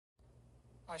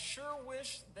I sure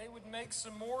wish they would make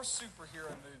some more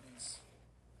superhero movies,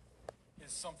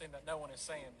 is something that no one is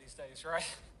saying these days, right?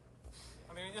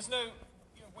 I mean,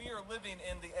 we are living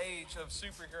in the age of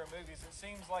superhero movies. It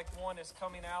seems like one is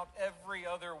coming out every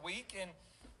other week, and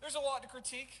there's a lot to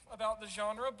critique about the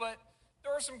genre, but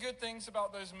there are some good things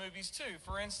about those movies too.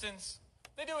 For instance,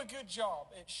 they do a good job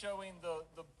at showing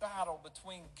the battle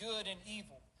between good and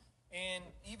evil. And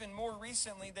even more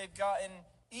recently, they've gotten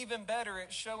even better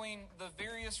at showing the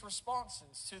various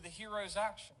responses to the hero's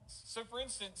actions. So for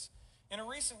instance, in a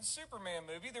recent Superman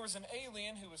movie, there was an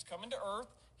alien who was coming to Earth.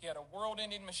 He had a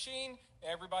world-ending machine.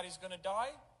 Everybody's going to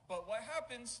die. But what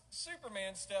happens?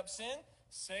 Superman steps in,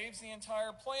 saves the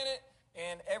entire planet,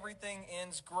 and everything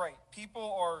ends great.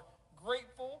 People are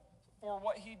grateful for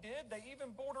what he did. They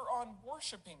even border on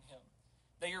worshiping him.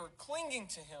 They are clinging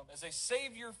to him as a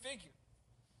savior figure.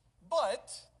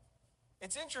 But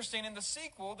it's interesting, in the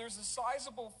sequel, there's a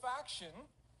sizable faction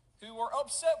who are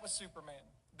upset with Superman.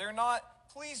 They're not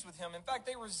pleased with him. In fact,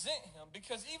 they resent him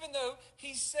because even though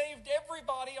he saved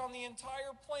everybody on the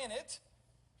entire planet,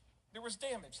 there was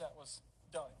damage that was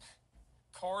done.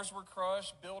 Cars were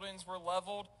crushed, buildings were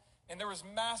leveled, and there was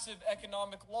massive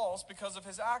economic loss because of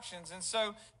his actions. And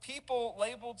so people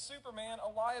labeled Superman a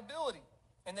liability,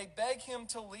 and they beg him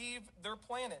to leave their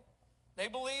planet. They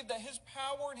believe that his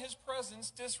power and his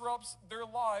presence disrupts their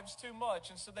lives too much,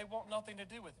 and so they want nothing to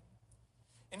do with him.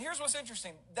 And here's what's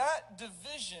interesting. That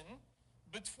division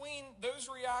between those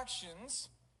reactions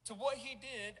to what he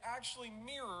did actually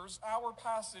mirrors our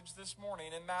passage this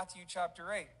morning in Matthew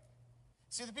chapter 8.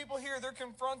 See, the people here, they're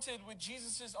confronted with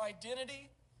Jesus' identity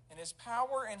and his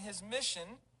power and his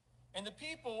mission, and the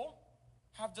people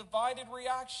have divided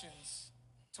reactions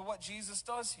to what Jesus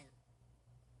does here.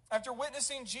 After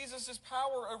witnessing Jesus'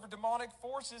 power over demonic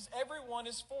forces, everyone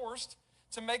is forced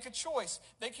to make a choice.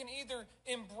 They can either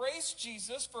embrace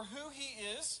Jesus for who he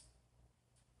is,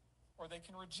 or they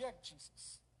can reject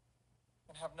Jesus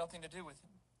and have nothing to do with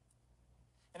him.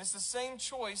 And it's the same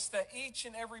choice that each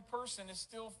and every person is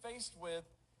still faced with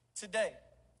today.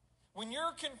 When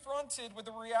you're confronted with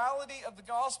the reality of the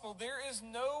gospel, there is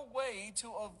no way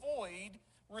to avoid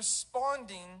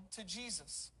responding to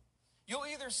Jesus. You'll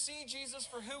either see Jesus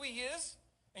for who he is,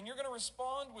 and you're going to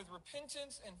respond with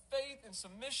repentance and faith and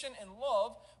submission and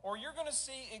love, or you're going to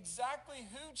see exactly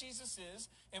who Jesus is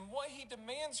and what he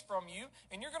demands from you,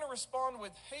 and you're going to respond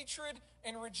with hatred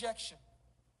and rejection.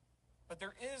 But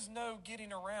there is no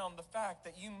getting around the fact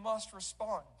that you must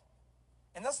respond.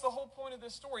 And that's the whole point of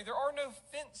this story. There are no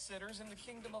fence sitters in the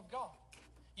kingdom of God.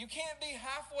 You can't be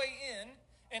halfway in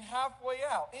and halfway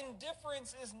out.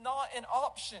 Indifference is not an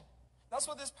option. That's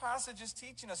what this passage is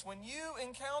teaching us. When you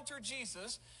encounter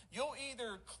Jesus, you'll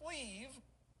either cleave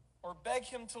or beg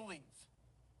him to leave.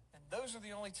 And those are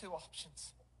the only two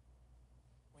options.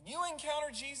 When you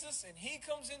encounter Jesus and he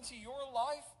comes into your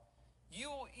life, you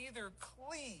will either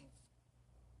cleave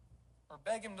or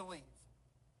beg him to leave.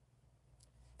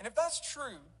 And if that's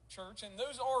true, church, and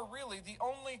those are really the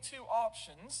only two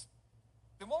options,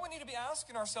 then what we need to be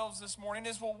asking ourselves this morning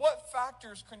is, well, what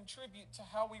factors contribute to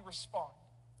how we respond?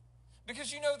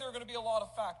 Because you know there are going to be a lot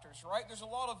of factors, right? There's a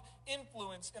lot of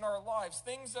influence in our lives,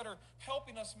 things that are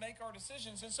helping us make our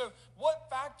decisions. And so what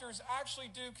factors actually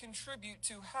do contribute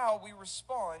to how we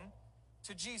respond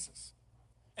to Jesus?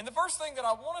 And the first thing that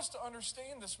I want us to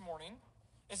understand this morning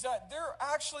is that there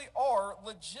actually are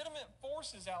legitimate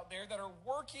forces out there that are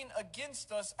working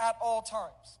against us at all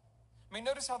times. I mean,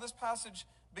 notice how this passage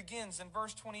begins in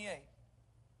verse 28.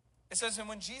 It says, "And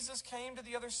when Jesus came to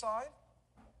the other side,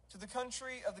 to the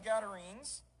country of the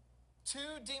Gadarenes,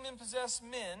 two demon-possessed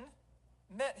men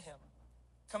met him,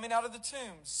 coming out of the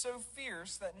tombs, so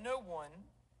fierce that no one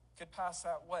could pass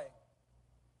that way."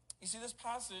 You see, this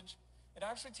passage, it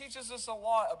actually teaches us a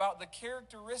lot about the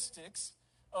characteristics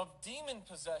of demon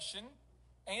possession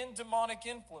and demonic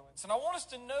influence. And I want us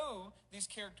to know these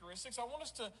characteristics. I want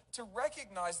us to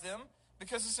recognize them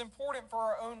because it's important for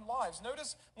our own lives.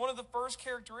 Notice one of the first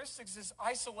characteristics is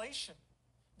isolation.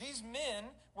 These men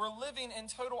were living in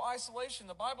total isolation.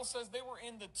 The Bible says they were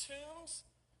in the tombs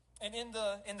and in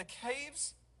the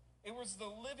caves. It was the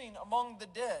living among the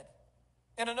dead.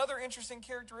 And another interesting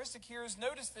characteristic here is,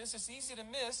 notice this, it's easy to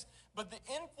miss, but the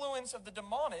influence of the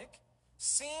demonic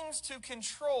seems to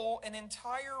control an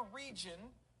entire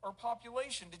region or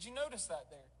population. Did you notice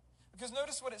that there? Because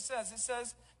notice what it says. It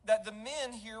says that the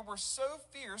men here were so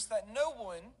fierce that no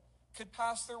one could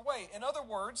pass their way. In other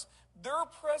words, their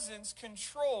presence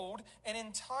controlled an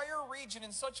entire region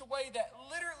in such a way that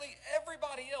literally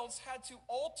everybody else had to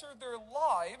alter their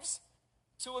lives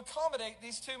to accommodate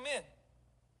these two men.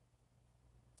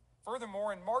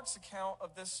 Furthermore, in Mark's account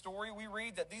of this story, we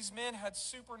read that these men had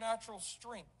supernatural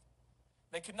strength.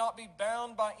 They could not be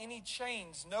bound by any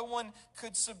chains. No one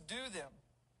could subdue them.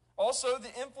 Also,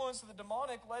 the influence of the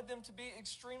demonic led them to be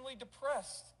extremely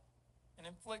depressed and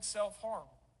inflict self-harm.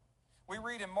 We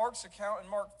read in Mark's account in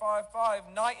Mark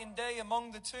 5:5, night and day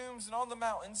among the tombs and on the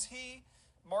mountains,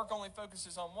 Mark only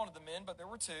focuses on one of the men, but there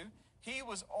were two, he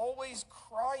was always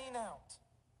crying out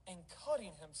and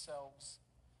cutting himself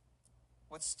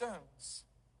with stones.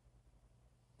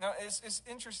 Now, it's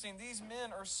interesting. These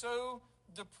men are so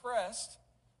depressed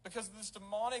because of this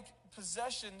demonic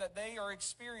possession that they are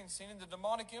experiencing and the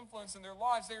demonic influence in their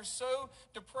lives. They are so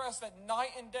depressed that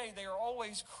night and day they are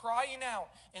always crying out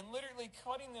and literally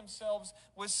cutting themselves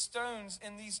with stones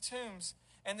in these tombs.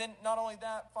 And then not only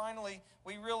that, finally,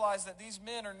 we realize that these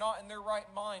men are not in their right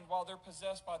mind while they're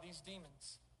possessed by these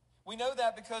demons. We know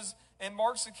that because in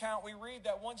Mark's account we read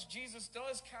that once Jesus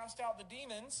does cast out the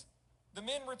demons, the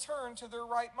men return to their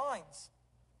right minds.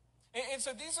 And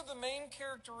so these are the main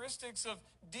characteristics of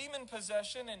demon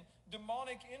possession and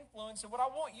demonic influence. And what I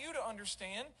want you to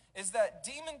understand is that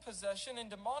demon possession and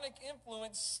demonic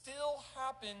influence still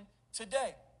happen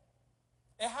today.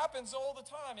 It happens all the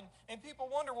time. And people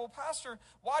wonder, well, Pastor,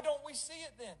 why don't we see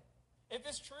it then? If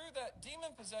it's true that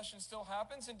demon possession still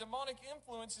happens and demonic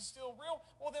influence is still real,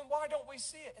 well, then why don't we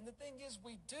see it? And the thing is,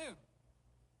 we do.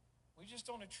 We just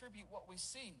don't attribute what we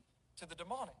see to the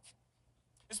demonic.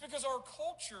 It's because our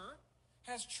culture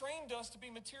has trained us to be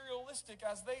materialistic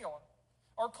as they are.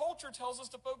 Our culture tells us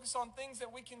to focus on things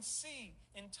that we can see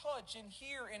and touch and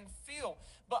hear and feel.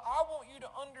 But I want you to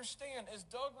understand, as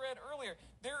Doug read earlier,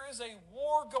 there is a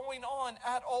war going on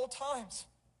at all times.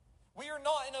 We are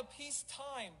not in a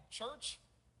peacetime, church.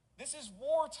 This is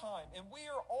wartime, and we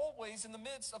are always in the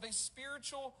midst of a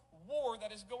spiritual war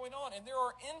that is going on. And there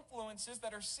are influences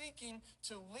that are seeking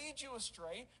to lead you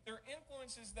astray. There are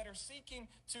influences that are seeking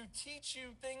to teach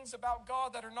you things about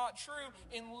God that are not true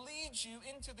and lead you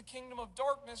into the kingdom of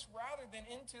darkness rather than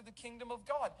into the kingdom of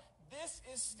God. This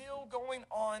is still going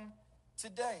on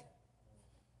today.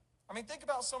 I mean, think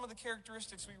about some of the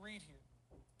characteristics we read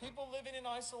here. People living in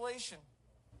isolation.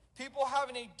 People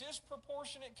having a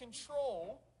disproportionate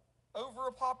control over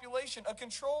a population, a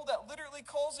control that literally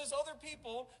causes other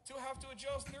people to have to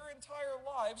adjust their entire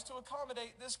lives to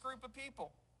accommodate this group of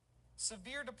people.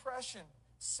 Severe depression,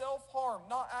 self-harm,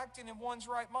 not acting in one's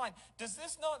right mind. Does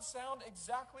this not sound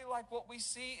exactly like what we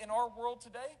see in our world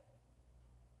today?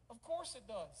 Of course it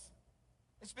does.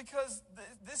 It's because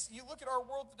you look at our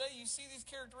world today, you see these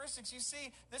characteristics, you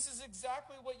see this is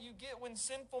exactly what you get when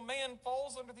sinful man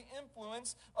falls under the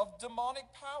influence of demonic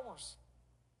powers.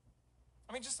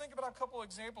 I mean, just think about a couple of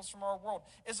examples from our world.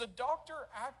 Is a doctor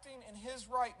acting in his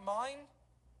right mind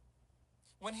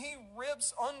when he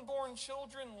rips unborn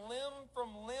children limb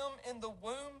from limb in the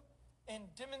womb and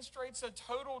demonstrates a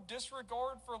total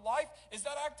disregard for life? Is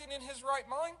that acting in his right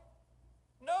mind?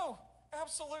 No,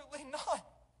 absolutely not.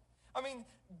 I mean,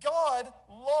 God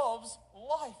loves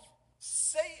life.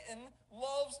 Satan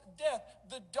loves death.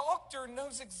 The doctor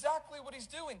knows exactly what he's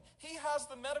doing. He has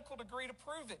the medical degree to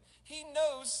prove it. He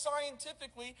knows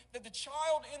scientifically that the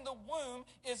child in the womb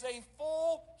is a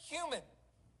full human.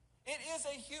 It is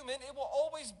a human. It will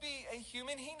always be a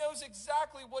human. He knows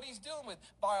exactly what he's dealing with.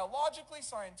 Biologically,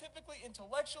 scientifically,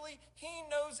 intellectually, he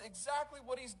knows exactly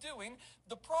what he's doing.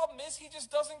 The problem is he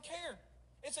just doesn't care.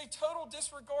 It's a total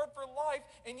disregard for life,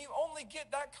 and you only get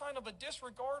that kind of a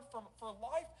disregard for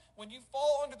life when you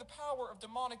fall under the power of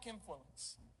demonic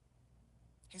influence.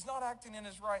 He's not acting in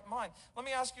his right mind. Let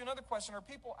me ask you another question. Are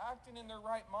people acting in their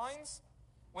right minds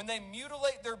when they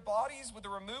mutilate their bodies with the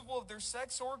removal of their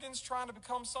sex organs, trying to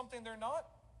become something they're not?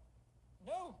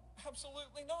 No,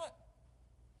 absolutely not.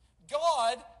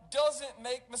 God doesn't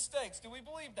make mistakes. Do we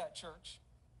believe that, church?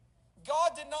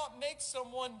 God did not make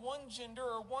someone one gender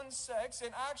or one sex, and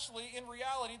actually, in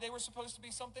reality, they were supposed to be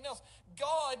something else.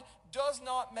 God does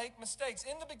not make mistakes.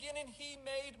 In the beginning, he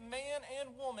made man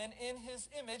and woman in his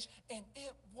image, and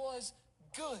it was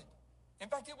good. In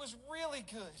fact, it was really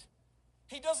good.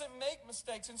 He doesn't make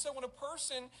mistakes. And so when a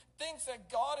person thinks that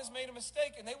God has made a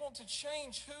mistake and they want to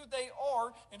change who they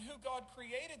are and who God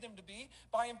created them to be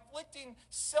by inflicting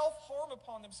self-harm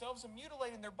upon themselves and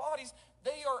mutilating their bodies,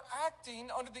 they are acting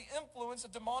under the influence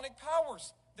of demonic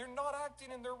powers. They're not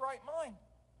acting in their right mind.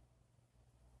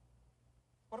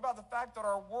 What about the fact that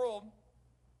our world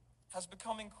has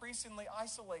become increasingly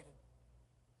isolated?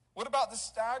 What about the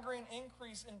staggering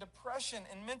increase in depression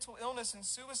and mental illness and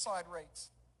suicide rates?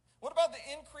 What about the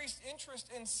increased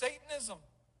interest in Satanism?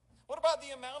 What about the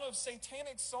amount of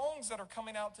satanic songs that are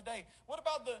coming out today? What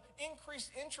about the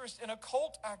increased interest in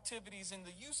occult activities and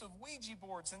the use of Ouija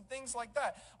boards and things like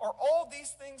that? Are all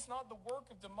these things not the work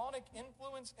of demonic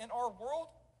influence in our world?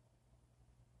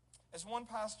 As one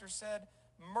pastor said,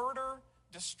 murder,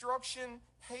 destruction,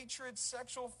 hatred,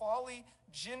 sexual folly,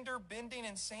 gender bending,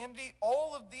 insanity,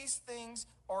 all of these things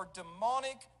are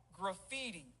demonic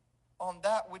graffiti on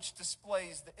that which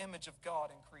displays the image of God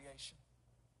in creation.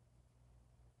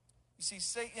 You see,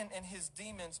 Satan and his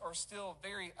demons are still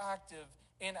very active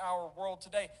in our world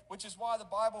today, which is why the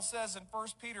Bible says in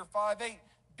 1 Peter 5:8,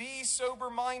 be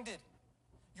sober-minded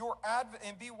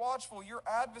and be watchful. Your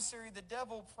adversary, the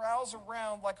devil, prowls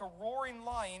around like a roaring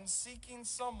lion seeking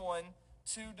someone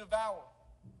to devour.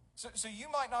 So you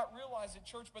might not realize it,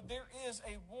 church, but there is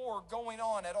a war going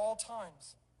on at all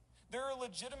times. There are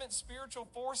legitimate spiritual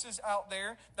forces out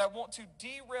there that want to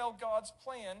derail God's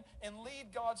plan and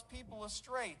lead God's people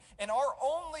astray. And our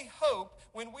only hope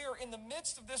when we are in the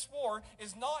midst of this war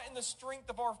is not in the strength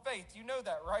of our faith. You know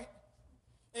that, right?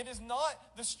 It is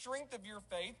not the strength of your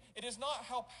faith. It is not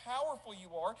how powerful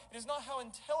you are. It is not how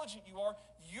intelligent you are.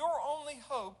 Your only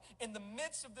hope in the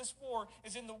midst of this war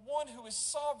is in the one who is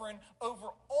sovereign over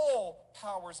all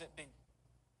powers that be.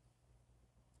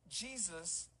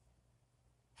 Jesus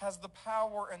has the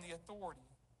power and the authority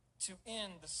to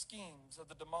end the schemes of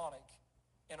the demonic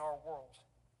in our world.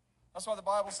 That's why the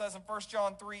Bible says in 1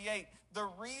 John 3:8, the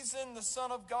reason the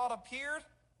Son of God appeared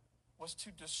was to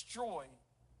destroy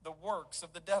the works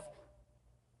of the devil.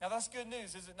 Now that's good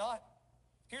news, is it not?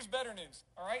 Here's better news,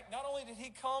 all right? Not only did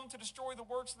he come to destroy the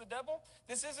works of the devil,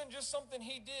 this isn't just something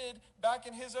he did back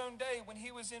in his own day when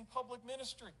he was in public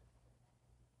ministry.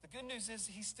 The good news is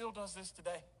he still does this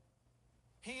today.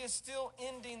 He is still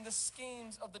ending the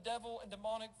schemes of the devil and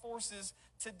demonic forces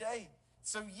today.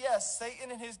 So yes,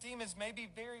 Satan and his demons may be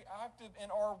very active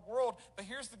in our world, but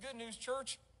here's the good news,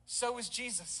 church. So is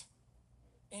Jesus.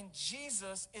 And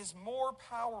Jesus is more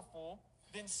powerful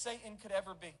than Satan could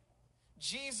ever be.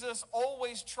 Jesus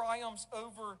always triumphs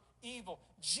over evil.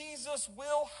 Jesus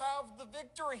will have the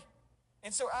victory.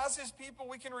 And so as his people,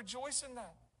 we can rejoice in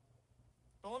that.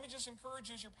 But let me just encourage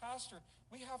you as your pastor,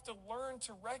 we have to learn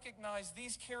to recognize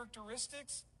these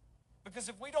characteristics, because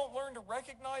if we don't learn to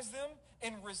recognize them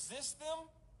and resist them,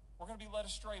 we're going to be led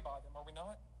astray by them, are we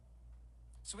not?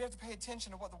 So we have to pay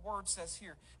attention to what the word says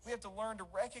here. We have to learn to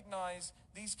recognize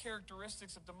these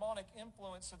characteristics of demonic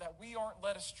influence so that we aren't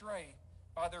led astray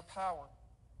by their power.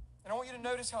 And I want you to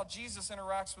notice how Jesus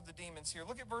interacts with the demons here.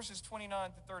 Look at verses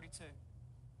 29 to 32.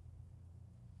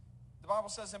 The Bible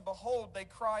says, and behold, they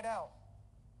cried out,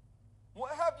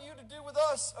 what have you to do with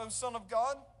us, O Son of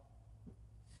God?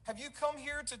 Have you come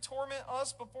here to torment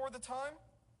us before the time?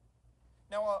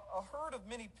 Now a herd of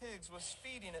many pigs was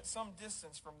feeding at some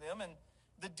distance from them, and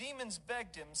the demons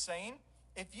begged him, saying,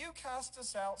 if you cast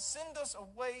us out, send us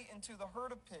away into the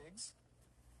herd of pigs.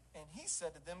 And he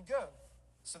said to them, go.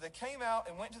 So they came out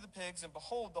and went to the pigs, and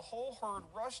behold, the whole herd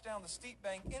rushed down the steep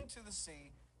bank into the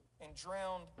sea and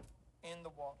drowned in the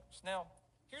waters. Now,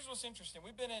 here's what's interesting.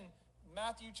 We've been in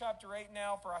Matthew chapter 8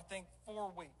 now for, I think,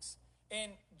 4 weeks.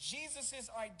 And Jesus'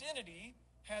 identity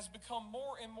has become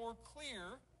more and more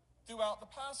clear throughout the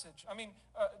passage.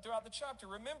 Throughout the chapter.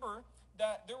 Remember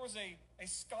that there was a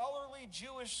scholarly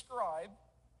Jewish scribe,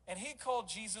 and he called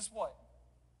Jesus what?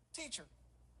 Teacher,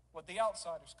 what the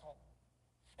outsiders call him.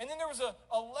 And then there was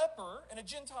a leper and a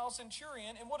Gentile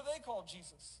centurion, and what do they call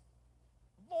Jesus?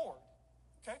 Lord.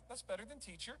 Okay, that's better than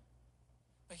teacher.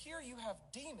 But here you have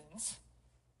demons,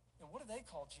 and what do they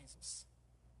call Jesus?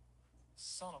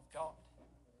 Son of God.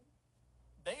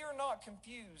 They are not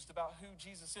confused about who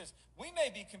Jesus is. We may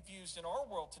be confused in our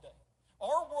world today.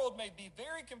 Our world may be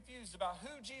very confused about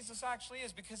who Jesus actually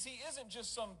is, because he isn't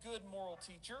just some good moral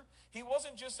teacher. He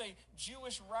wasn't just a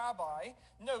Jewish rabbi.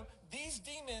 No, these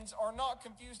demons are not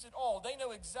confused at all. They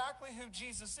know exactly who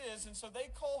Jesus is, and so they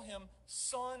call him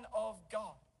Son of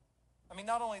God.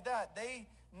 Not only that, they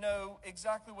know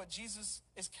exactly what Jesus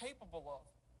is capable of.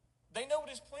 They know what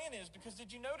his plan is, because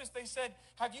did you notice they said,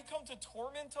 have you come to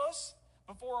torment us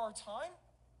before our time?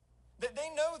 That they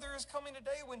know there is coming a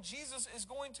day when Jesus is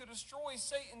going to destroy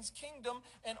Satan's kingdom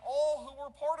and all who were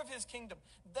part of his kingdom.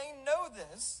 They know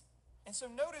this, and so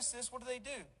notice this, what do?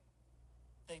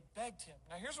 They begged him.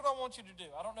 Now here's what I want you to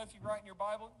do. I don't know if you write in your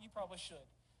Bible, you probably should.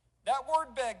 That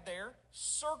word begged there,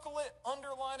 circle it,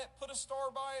 underline it, put a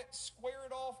star by it, square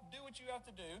it off, do what you have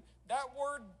to do. That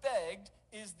word begged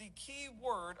is the key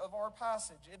word of our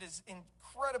passage. It is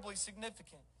incredibly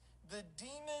significant. The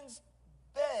demons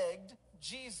begged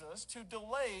Jesus to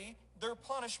delay their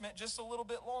punishment just a little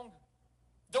bit longer.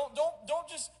 Don't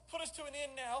just put us to an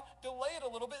end now. Delay it a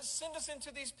little bit. Send us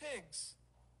into these pigs.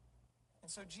 And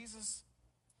so Jesus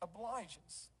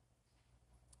obliges.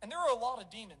 And there are a lot of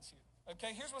demons here.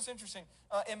 Okay, here's what's interesting.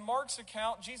 In Mark's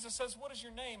account, Jesus says, "What is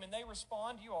your name?" And they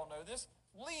respond, you all know this,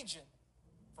 "Legion,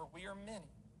 for we are many."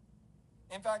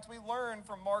 In fact, we learn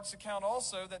from Mark's account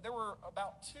also that there were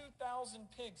about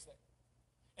 2,000 pigs there.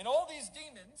 And all these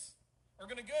demons are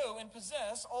going to go and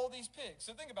possess all these pigs.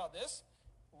 So think about this.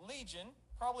 Legion,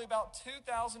 probably about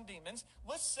 2,000 demons.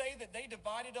 Let's say that they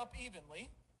divided up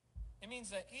evenly. It means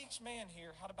that each man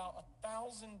here had about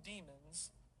 1,000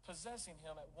 demons possessing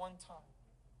him at one time.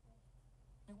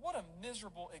 I mean, what a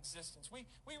miserable existence. We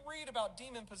read about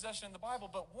demon possession in the Bible,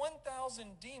 but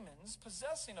 1,000 demons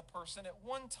possessing a person at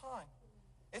one time.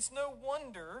 It's no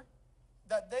wonder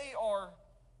that they are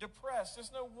depressed.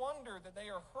 It's no wonder that they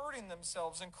are hurting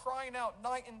themselves and crying out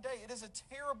night and day. It is a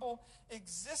terrible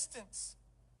existence.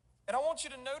 And I want you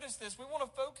to notice this. We want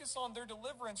to focus on their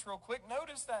deliverance real quick.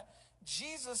 Notice that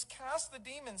Jesus cast the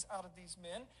demons out of these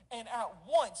men, and at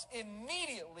once,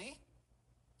 immediately,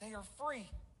 they are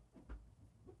free.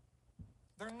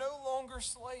 They're no longer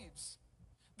slaves.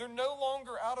 They're no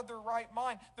longer out of their right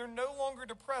mind. They're no longer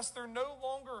depressed. They're no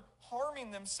longer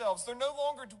harming themselves. They're no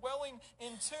longer dwelling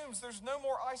in tombs. There's no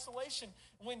more isolation.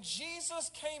 When Jesus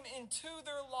came into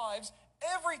their lives,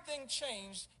 everything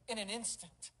changed in an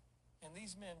instant. And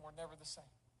these men were never the same.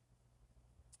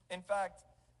 In fact,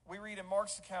 we read in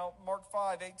Mark's account, Mark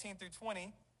 5:18 through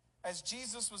 20, as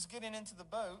Jesus was getting into the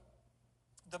boat,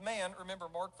 the man, remember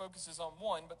Mark focuses on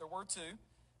one, but there were two,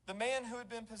 the man who had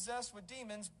been possessed with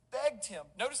demons begged him.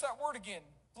 Notice that word again,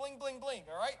 bling, bling, bling,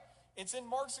 all right? It's in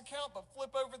Mark's account, but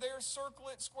flip over there, circle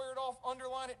it, square it off,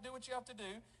 underline it, do what you have to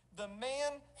do. The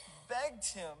man begged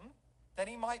him that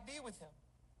he might be with him.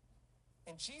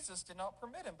 And Jesus did not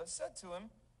permit him, but said to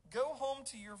him, "Go home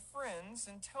to your friends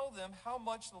and tell them how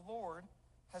much the Lord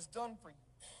has done for you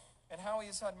and how he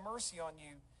has had mercy on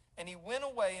you." And he went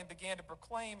away and began to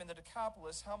proclaim in the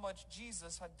Decapolis how much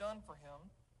Jesus had done for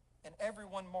him, and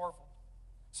everyone marveled.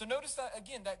 So notice that,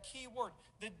 again, that key word.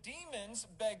 The demons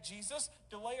begged Jesus,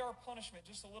 delay our punishment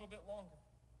just a little bit longer.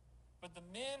 But the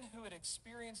men who had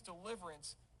experienced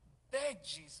deliverance begged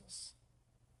Jesus,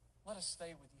 "Let us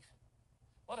stay with you.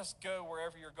 Let us go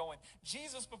wherever you're going."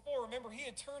 Jesus before, remember, he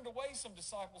had turned away some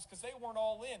disciples because they weren't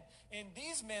all in. And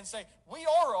these men say, "We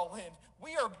are all in.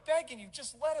 We are begging you.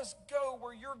 Just let us go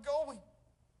where you're going."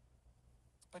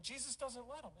 But Jesus doesn't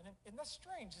let them. And that's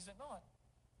strange, is it not?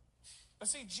 But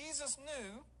see, Jesus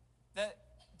knew that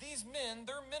these men,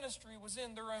 their ministry was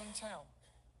in their own town.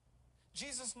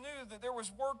 Jesus knew that there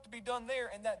was work to be done there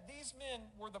and that these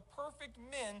men were the perfect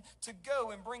men to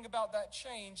go and bring about that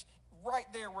change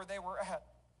right there where they were at,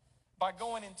 by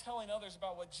going and telling others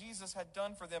about what Jesus had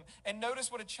done for them. And notice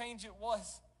what a change it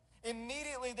was.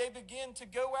 Immediately they began to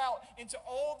go out into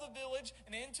all the village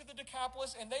and into the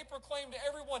Decapolis, and they proclaimed to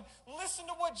everyone, "Listen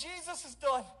to what Jesus has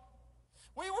done.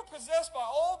 We were possessed by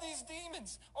all these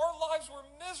demons. Our lives were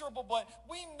miserable, but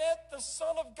we met the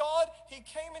Son of God. He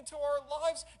came into our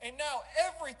lives, and now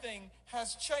everything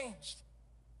has changed."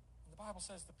 And the Bible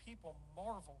says the people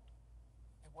marveled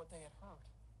at what they had heard.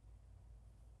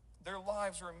 Their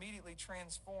lives were immediately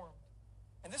transformed.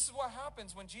 And this is what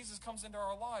happens when Jesus comes into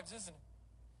our lives, isn't it?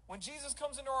 When Jesus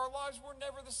comes into our lives, we're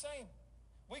never the same.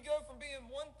 We go from being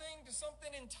one thing to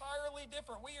something entirely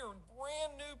different. We are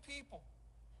brand new people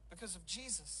because of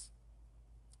Jesus.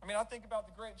 I mean, I think about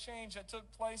the great change that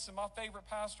took place in my favorite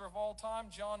pastor of all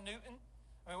time, John Newton.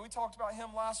 I mean, we talked about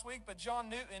him last week, but John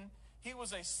Newton, he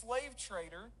was a slave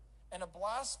trader and a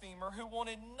blasphemer who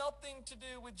wanted nothing to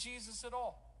do with Jesus at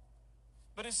all.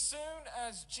 But as soon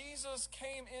as Jesus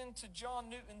came into John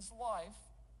Newton's life,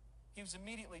 he was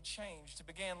immediately changed. He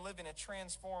began living a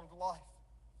transformed life.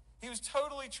 He was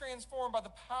totally transformed by the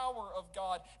power of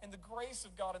God and the grace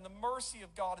of God and the mercy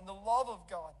of God and the love of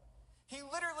God. He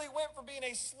literally went from being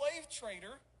a slave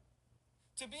trader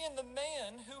to being the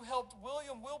man who helped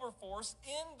William Wilberforce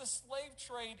end the slave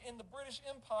trade in the British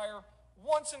Empire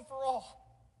once and for all.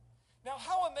 Now,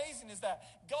 how amazing is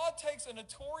that? God takes a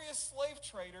notorious slave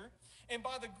trader, and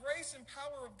by the grace and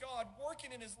power of God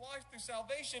working in his life through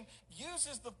salvation,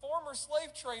 uses the former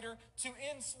slave trader to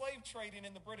end slave trading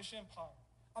in the British Empire.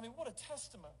 I mean, what a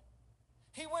testimony.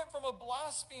 He went from a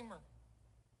blasphemer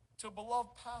to a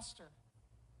beloved pastor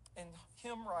and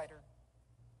hymn writer.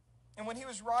 And when he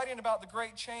was writing about the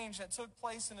great change that took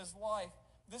place in his life,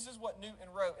 this is what Newton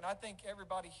wrote. And I think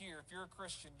everybody here, if you're a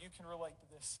Christian, you can relate to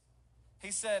this.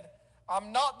 He said,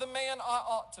 "I'm not the man I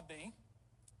ought to be,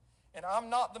 and I'm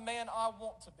not the man I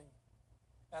want to be,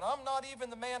 and I'm not even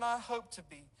the man I hope to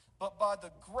be, but by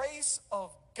the grace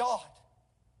of God,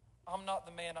 I'm not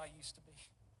the man I used to be.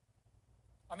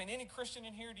 I mean, any Christian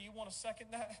in here, do you want to second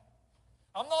that?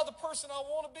 I'm not the person I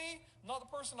want to be, not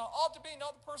the person I ought to be,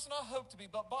 not the person I hope to be.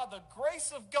 But by the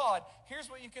grace of God, here's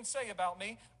what you can say about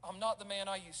me. I'm not the man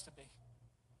I used to be.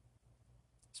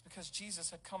 It's because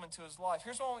Jesus had come into his life.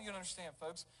 Here's what I want you to understand,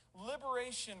 folks.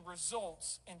 Liberation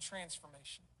results in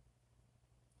transformation.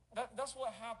 That's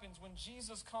what happens when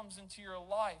Jesus comes into your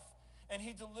life and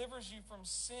he delivers you from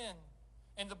sin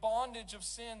and the bondage of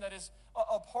sin that is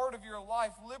a part of your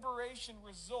life. Liberation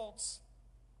results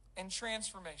in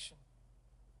transformation.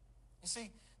 You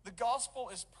see, the gospel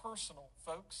is personal,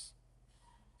 folks.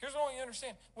 Here's what I want you to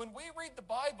understand. When we read the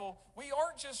Bible, we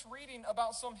aren't just reading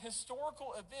about some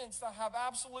historical events that have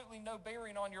absolutely no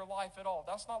bearing on your life at all.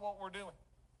 That's not what we're doing.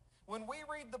 When we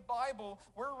read the Bible,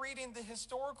 we're reading the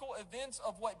historical events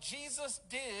of what Jesus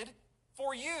did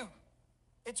for you.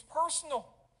 It's personal.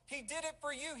 He did it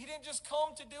for you. He didn't just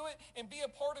come to do it and be a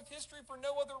part of history for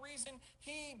no other reason.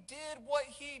 He did what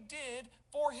he did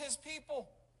for his people.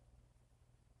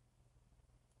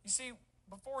 You see,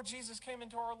 before Jesus came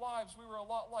into our lives, we were a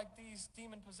lot like these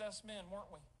demon-possessed men,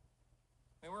 weren't we?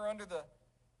 We were under the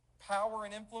power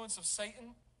and influence of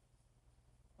Satan.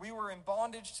 We were in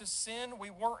bondage to sin. We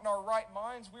weren't in our right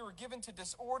minds. We were given to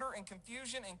disorder and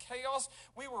confusion and chaos.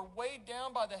 We were weighed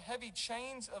down by the heavy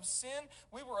chains of sin.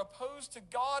 We were opposed to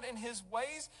God and his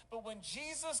ways. But when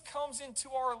Jesus comes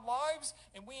into our lives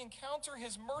and we encounter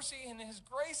his mercy and his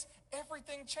grace,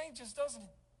 everything changes, doesn't it?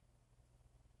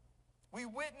 We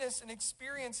witness and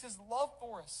experience his love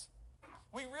for us.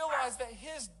 We realize that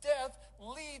his death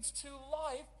leads to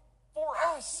life for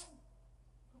us.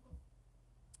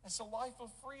 It's a life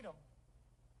of freedom.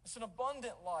 It's an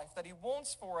abundant life that he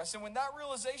wants for us. And when that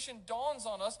realization dawns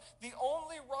on us, the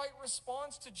only right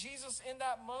response to Jesus in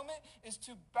that moment is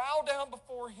to bow down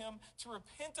before him, to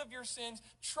repent of your sins,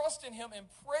 trust in him, and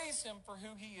praise him for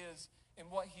who he is and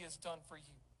what he has done for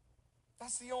you.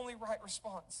 That's the only right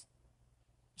response.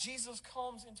 Jesus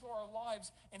comes into our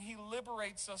lives and he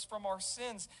liberates us from our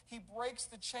sins. He breaks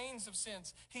the chains of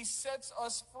sins. He sets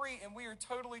us free and we are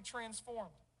totally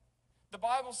transformed. The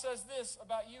Bible says this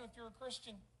about you if you're a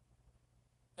Christian,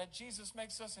 that Jesus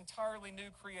makes us entirely new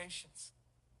creations.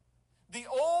 The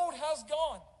old has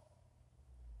gone,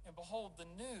 and behold, the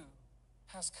new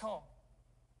has come.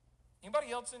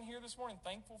 Anybody else in here this morning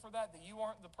thankful for that you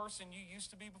aren't the person you used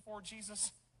to be before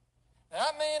Jesus?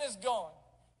 That man is gone.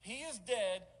 He is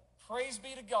dead. Praise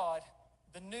be to God.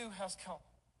 The new has come.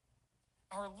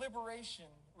 Our liberation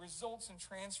results in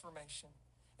transformation.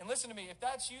 And listen to me, if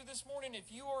that's you this morning,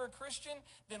 if you are a Christian,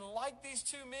 then like these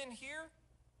two men here,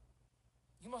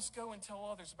 you must go and tell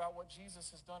others about what Jesus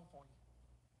has done for you.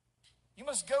 You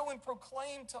must go and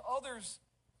proclaim to others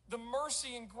the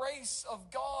mercy and grace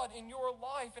of God in your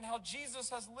life and how Jesus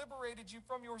has liberated you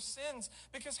from your sins.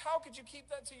 Because how could you keep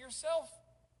that to yourself?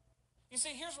 You see,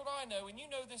 here's what I know, and you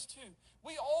know this too.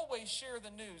 We always share the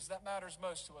news that matters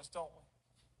most to us, don't we?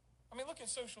 I mean, look at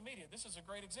social media. This is a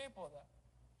great example of that.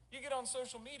 You get on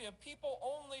social media, people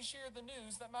only share the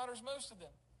news that matters most to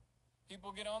them.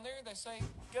 People get on there, they say,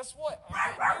 guess what?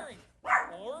 I'm getting married.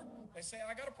 Or they say,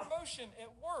 I got a promotion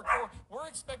at work. Or we're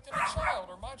expecting a child.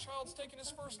 Or my child's taking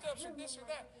his first steps. Or this or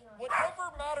that.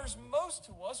 Whatever matters most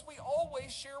to us, we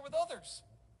always share with others.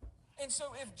 And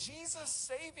so if Jesus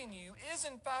saving you is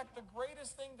in fact the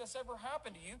greatest thing that's ever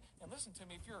happened to you, and listen to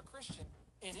me, if you're a Christian,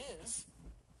 it is.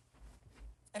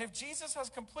 And if Jesus has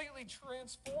completely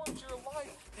transformed your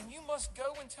life, then you must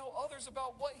go and tell others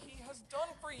about what he has done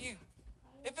for you.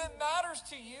 If it matters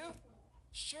to you,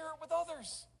 share it with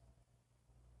others.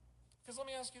 Because let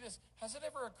me ask you this. Has it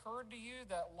ever occurred to you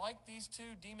that like these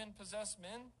two demon-possessed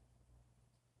men,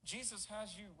 Jesus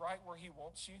has you right where he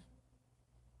wants you?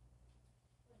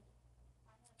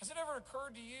 Has it ever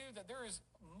occurred to you that there is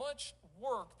much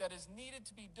work that is needed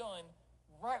to be done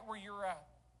right where you're at?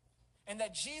 And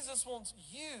that Jesus wants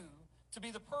you to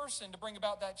be the person to bring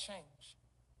about that change.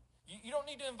 You don't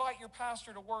need to invite your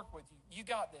pastor to work with you. You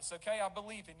got this, okay? I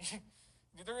believe in you.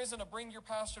 There isn't a bring your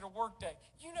pastor to work day.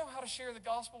 You know how to share the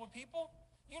gospel with people.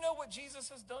 You know what Jesus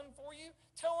has done for you.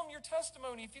 Tell them your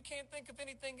testimony if you can't think of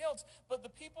anything else. But the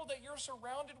people that you're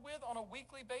surrounded with on a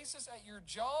weekly basis at your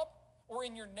job or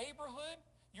in your neighborhood,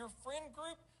 your friend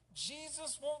group,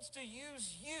 Jesus wants to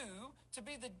use you to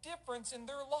be the difference in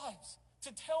their lives.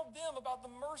 To tell them about the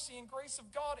mercy and grace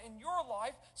of God in your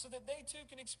life so that they too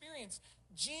can experience.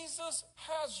 Jesus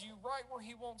has you right where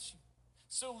he wants you.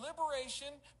 So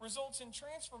liberation results in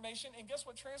transformation. And guess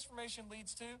what transformation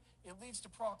leads to? It leads to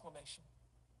proclamation.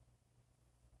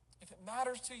 If it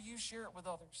matters to you, share it with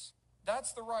others.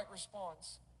 That's the right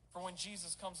response for when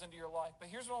Jesus comes into your life. But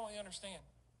here's what I want you to understand.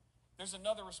 there's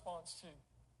another response too.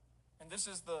 And this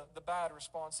is the bad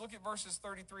response. Look at verses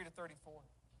 33 to 34.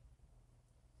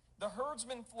 The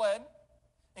herdsmen fled,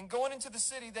 and going into the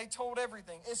city, they told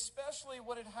everything, especially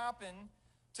what had happened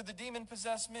to the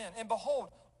demon-possessed men. And behold,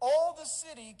 all the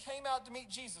city came out to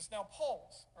meet Jesus. Now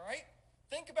pause, all right?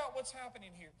 Think about what's happening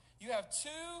here. You have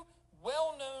two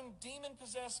well-known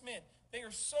demon-possessed men. They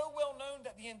are so well-known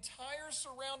that the entire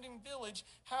surrounding village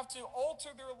have to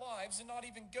alter their lives and not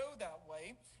even go that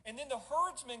way. And then the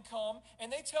herdsmen come and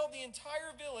they tell the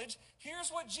entire village, here's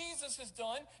what Jesus has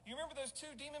done. You remember those two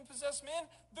demon-possessed men?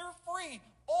 They're free.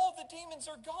 All the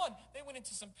demons are gone. They went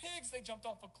into some pigs. They jumped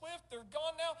off a cliff. They're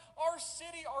gone now. Our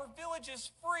city, our village is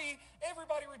free.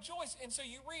 Everybody rejoice. And so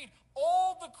you read,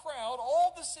 all the crowd,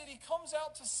 all the city comes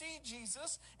out to see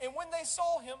Jesus. And when they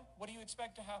saw him, what do you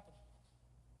expect to happen?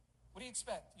 What do you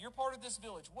expect? You're part of this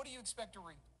village. What do you expect to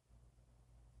read?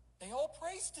 They all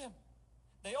praised him.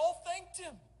 They all thanked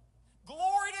him.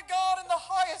 Glory to God in the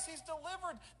highest. He's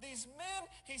delivered these men.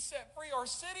 He set free our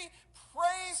city.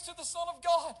 Praise to the Son of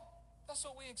God. That's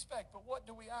what we expect. But what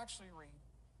do we actually read?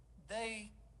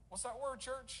 They, what's that word,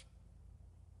 church?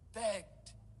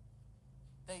 Begged.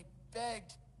 They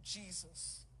begged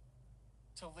Jesus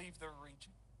to leave their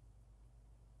region.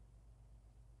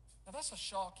 Now that's a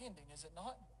shock ending, is it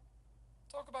not?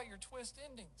 Talk about your twist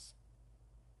endings.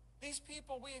 These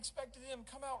people, we expected them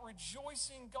to come out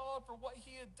rejoicing God for what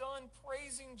he had done,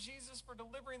 praising Jesus for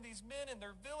delivering these men in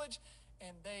their village,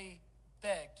 and they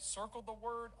begged. Circle the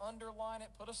word, underline it,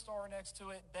 put a star next to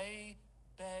it. They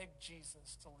begged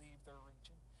Jesus to leave their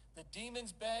region. The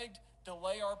demons begged,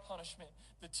 delay our punishment.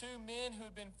 The two men who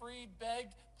had been freed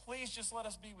begged, please just let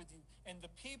us be with you. And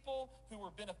the people who were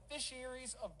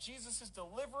beneficiaries of Jesus'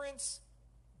 deliverance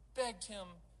begged him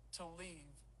to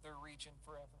leave their region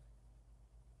forever.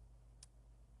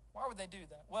 Why would they do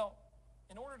that? Well,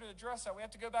 in order to address that, we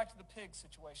have to go back to the pig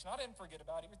situation. I didn't forget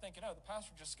about it. You're thinking, oh, the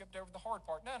pastor just skipped over the hard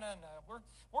part. No.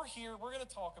 We're here. We're going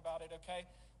to talk about it, okay?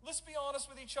 Let's be honest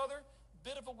with each other.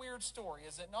 Bit of a weird story,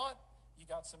 is it not? You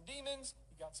got some demons.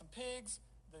 You got some pigs.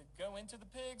 They go into the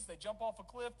pigs. They jump off a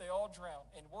cliff. They all drown.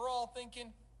 And we're all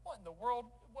thinking, what in the world?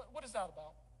 What is that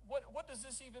about? What does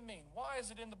this even mean? Why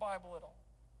is it in the Bible at all?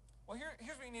 Well,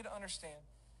 here's what you need to understand.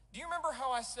 Do you remember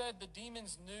how I said the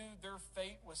demons knew their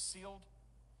fate was sealed?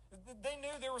 They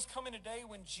knew there was coming a day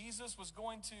when Jesus was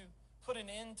going to put an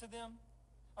end to them.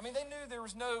 I mean, they knew there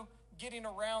was no getting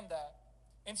around that.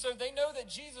 And so they know that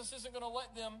Jesus isn't going to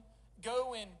let them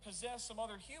go and possess some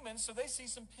other humans. So they see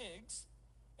some pigs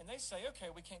and they say, okay,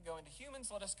 we can't go into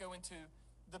humans. Let us go into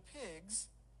the pigs.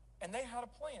 And they had a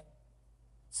plan.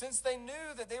 Since they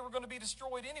knew that they were going to be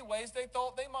destroyed anyways, they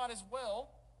thought they might as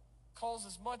well cause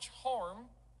as much harm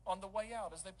on the way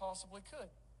out as they possibly could.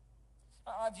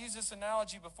 I've used this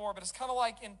analogy before, but it's kind of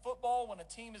like in football when a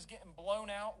team is getting blown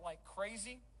out like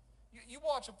crazy. You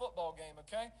watch a football game,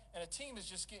 okay? And a team is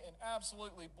just getting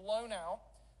absolutely blown out.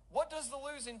 What does the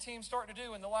losing team start to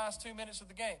do in the last 2 minutes of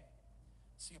the game?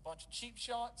 See a bunch of cheap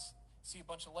shots, see a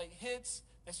bunch of late hits.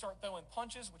 They start throwing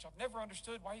punches, which I've never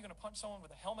understood. Why are you going to punch someone with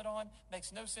a helmet on?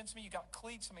 Makes no sense to me. You got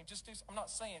cleats. I mean, I'm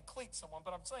not saying cleat someone,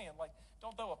 but I'm saying, like,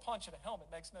 don't throw a punch at a helmet.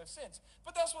 Makes no sense.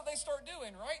 But that's what they start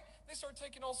doing, right? They start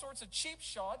taking all sorts of cheap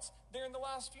shots there in the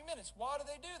last few minutes. Why do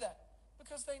they do that?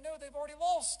 Because they know they've already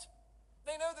lost.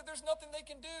 They know that there's nothing they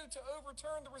can do to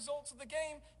overturn the results of the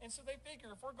game, and so they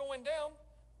figure if we're going down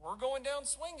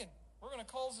swinging. We're going to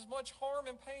cause as much harm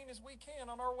and pain as we can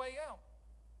on our way out.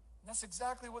 And that's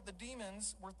exactly what the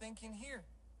demons were thinking here.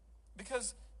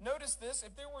 Because notice this,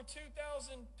 if there were 2,000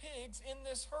 pigs in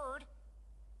this herd,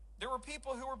 there were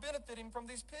people who were benefiting from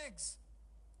these pigs.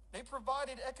 They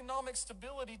provided economic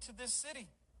stability to this city.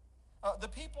 The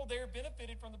people there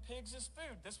benefited from the pigs as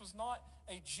food. This was not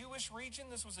a Jewish region.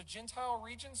 This was a Gentile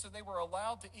region, so they were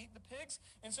allowed to eat the pigs.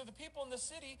 And so the people in the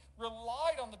city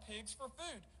relied on the pigs for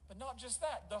food. But not just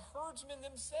that. The herdsmen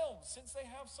themselves, since they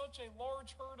have such a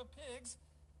large herd of pigs,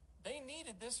 they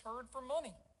needed this herd for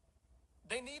money.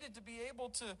 They needed to be able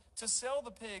to sell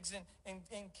the pigs and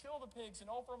kill the pigs and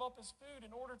offer them up as food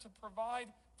in order to provide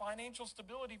financial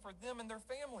stability for them and their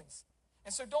families.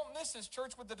 And so don't miss this,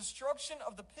 church. With the destruction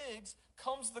of the pigs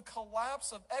comes the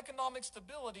collapse of economic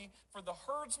stability for the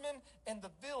herdsmen and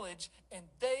the village, and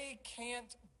they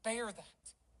can't bear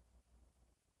that.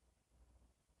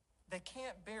 They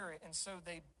can't bear it, and so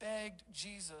they begged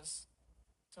Jesus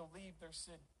to leave their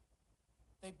city.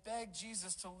 They begged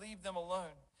Jesus to leave them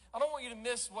alone. I don't want you to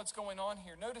miss what's going on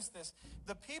here. Notice this.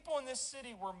 The people in this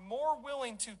city were more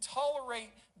willing to tolerate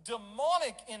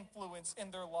demonic influence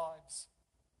in their lives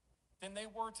than they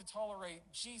were to tolerate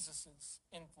Jesus'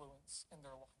 influence in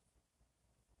their life.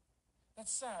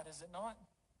 That's sad, is it not?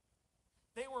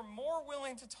 They were more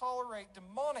willing to tolerate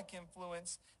demonic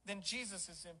influence than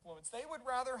Jesus' influence. They would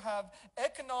rather have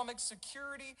economic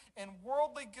security and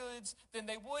worldly goods than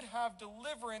they would have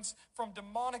deliverance from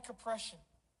demonic oppression.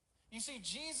 You see,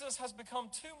 Jesus has become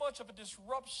too much of a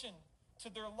disruption to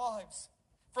their lives.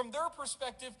 From their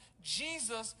perspective,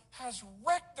 Jesus has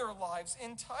wrecked their lives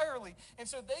entirely. And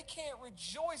so they can't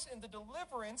rejoice in the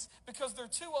deliverance because they're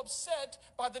too upset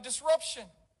by the disruption.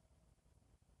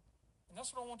 And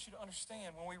that's what I want you to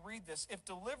understand when we read this. If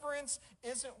deliverance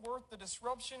isn't worth the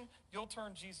disruption, you'll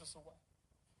turn Jesus away.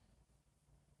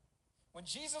 When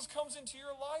Jesus comes into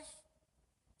your life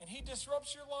and he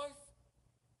disrupts your life,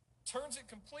 turns it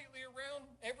completely around,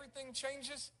 everything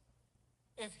changes.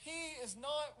 If he is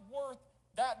not worth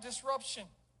that disruption,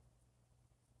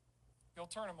 you'll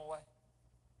turn him away.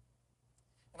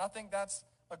 And I think that's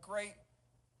a great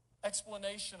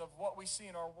explanation of what we see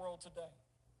in our world today.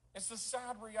 It's the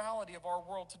sad reality of our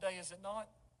world today, is it not?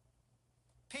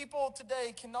 People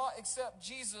today cannot accept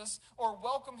Jesus or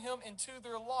welcome him into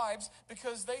their lives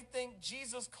because they think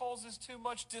Jesus causes too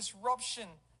much disruption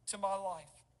to my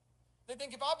life. They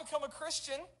think if I become a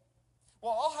Christian,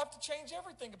 well, I'll have to change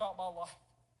everything about my life.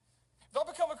 If I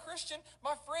become a Christian,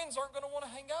 my friends aren't going to want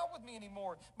to hang out with me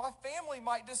anymore. My family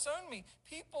might disown me.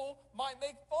 People might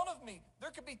make fun of me.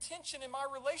 There could be tension in my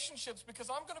relationships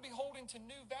because I'm going to be holding to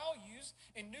new values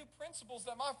and new principles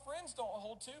that my friends don't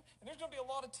hold to. And there's going to be a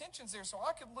lot of tensions there. So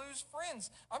I could lose friends.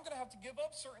 I'm going to have to give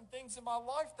up certain things in my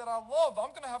life that I love.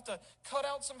 I'm going to have to cut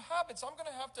out some habits. I'm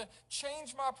going to have to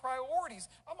change my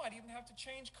priorities. I might even have to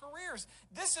change careers.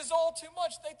 This is all too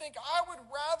much. They think I would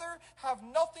rather have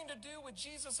nothing to do with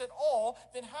Jesus at all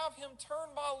than have him turn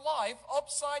my life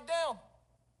upside down.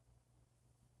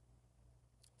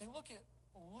 They look at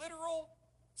literal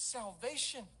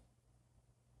salvation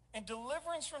and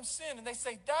deliverance from sin, and they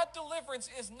say that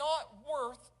deliverance is not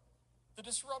worth the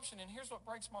disruption. And here's what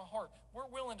breaks my heart. We're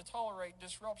willing to tolerate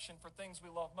disruption for things we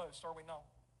love most, are we not?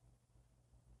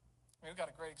 I mean, we've got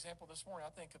a great example this morning,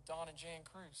 I think, of Don and Jan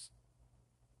Cruz.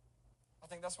 I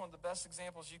think that's one of the best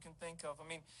examples you can think of. I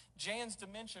mean, Jan's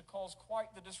dementia caused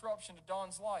quite the disruption to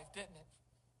Don's life, didn't it?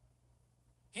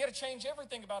 He had to change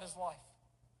everything about his life.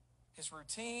 His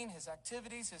routine, his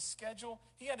activities, his schedule.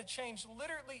 He had to change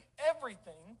literally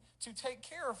everything to take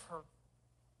care of her.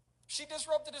 She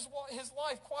disrupted his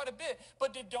life quite a bit.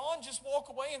 But did Don just walk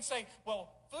away and say,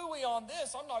 well, phooey on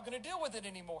this, I'm not going to deal with it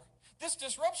anymore. This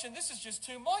disruption, this is just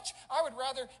too much. I would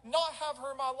rather not have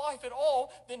her in my life at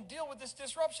all than deal with this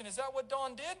disruption. Is that what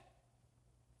Don did?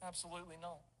 Absolutely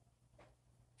not.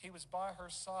 He was by her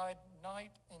side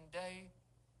night and day,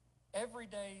 every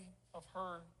day of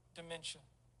her dementia,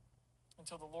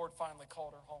 until the Lord finally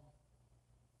called her home.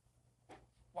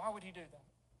 Why would he do that?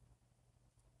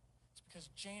 It's because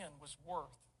Jan was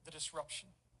worth the disruption.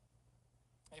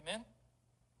 Amen?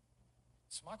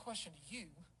 So my question to you,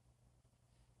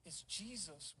 is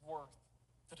Jesus worth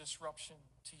the disruption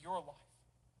to your life?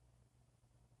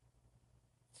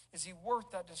 Is he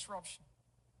worth that disruption?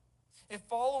 If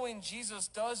following Jesus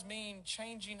does mean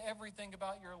changing everything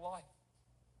about your life,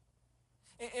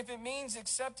 if it means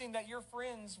accepting that your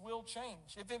friends will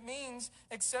change, if it means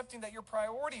accepting that your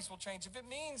priorities will change, if it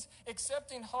means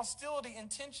accepting hostility and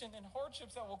tension and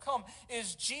hardships that will come,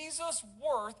 is Jesus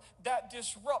worth that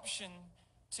disruption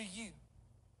to you?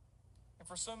 And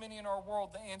for so many in our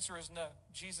world, the answer is no.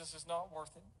 Jesus is not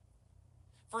worth it.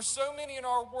 For so many in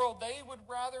our world, they would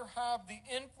rather have the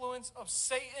influence of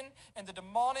Satan and the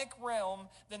demonic realm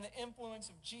than the influence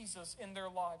of Jesus in their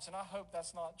lives. And I hope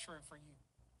that's not true for you.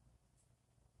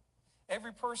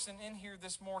 Every person in here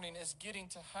this morning is getting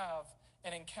to have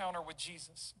an encounter with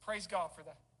Jesus. Praise God for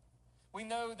that. We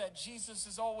know that Jesus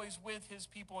is always with his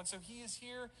people, and so he is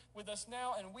here with us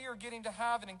now, and we are getting to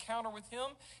have an encounter with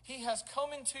him. He has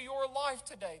come into your life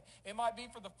today. It might be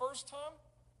for the first time.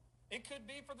 It could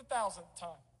be for the 1,000th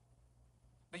time.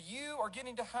 But you are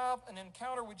getting to have an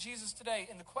encounter with Jesus today,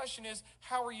 and the question is,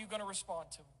 how are you going to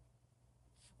respond to him?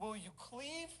 Will you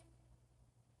cleave,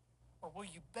 or will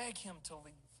you beg him to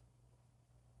leave?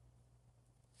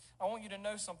 I want you to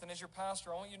know something as your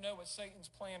pastor. I want you to know what Satan's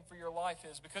plan for your life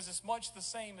is, because it's much the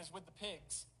same as with the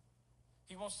pigs.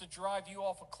 He wants to drive you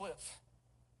off a cliff.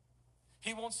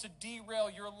 He wants to derail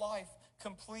your life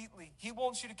completely. He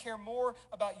wants you to care more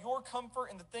about your comfort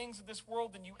and the things of this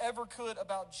world than you ever could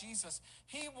about Jesus.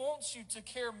 He wants you to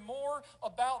care more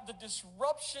about the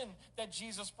disruption that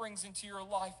Jesus brings into your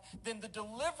life than the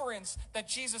deliverance that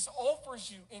Jesus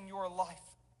offers you in your life.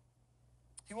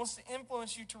 He wants to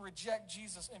influence you to reject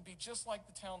Jesus and be just like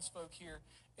the townsfolk here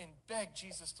and beg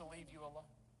Jesus to leave you alone.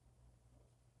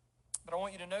 But I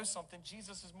want you to know something.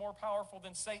 Jesus is more powerful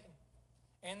than Satan.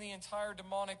 and the entire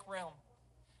demonic realm.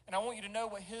 And I want you to know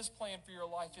what his plan for your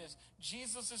life is.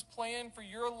 Jesus' plan for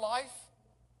your life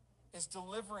is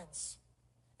deliverance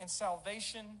and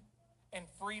salvation and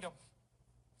freedom.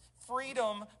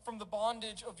 Freedom from the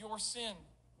bondage of your sin.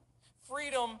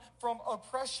 Freedom from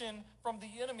oppression from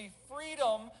the enemy.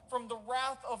 Freedom from the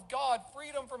wrath of God.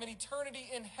 Freedom from an eternity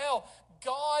in hell.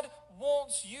 God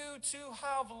wants you to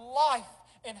have life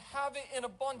and have it in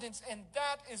abundance, and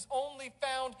that is only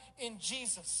found in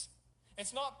Jesus.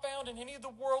 It's not found in any of the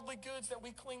worldly goods that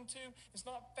we cling to. It's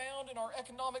not found in our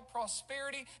economic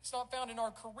prosperity. It's not found in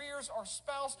our careers, our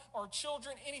spouse, our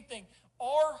children, anything.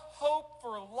 Our hope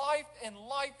for life and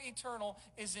life eternal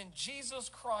is in Jesus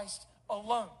Christ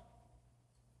alone.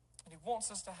 And he wants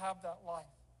us to have that life.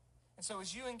 And so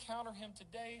as you encounter him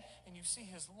today and you see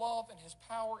his love and his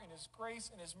power and his grace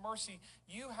and his mercy,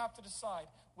 you have to decide,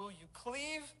 will you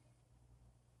cleave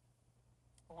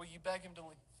or will you beg him to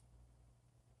leave?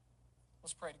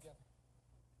 Let's pray together.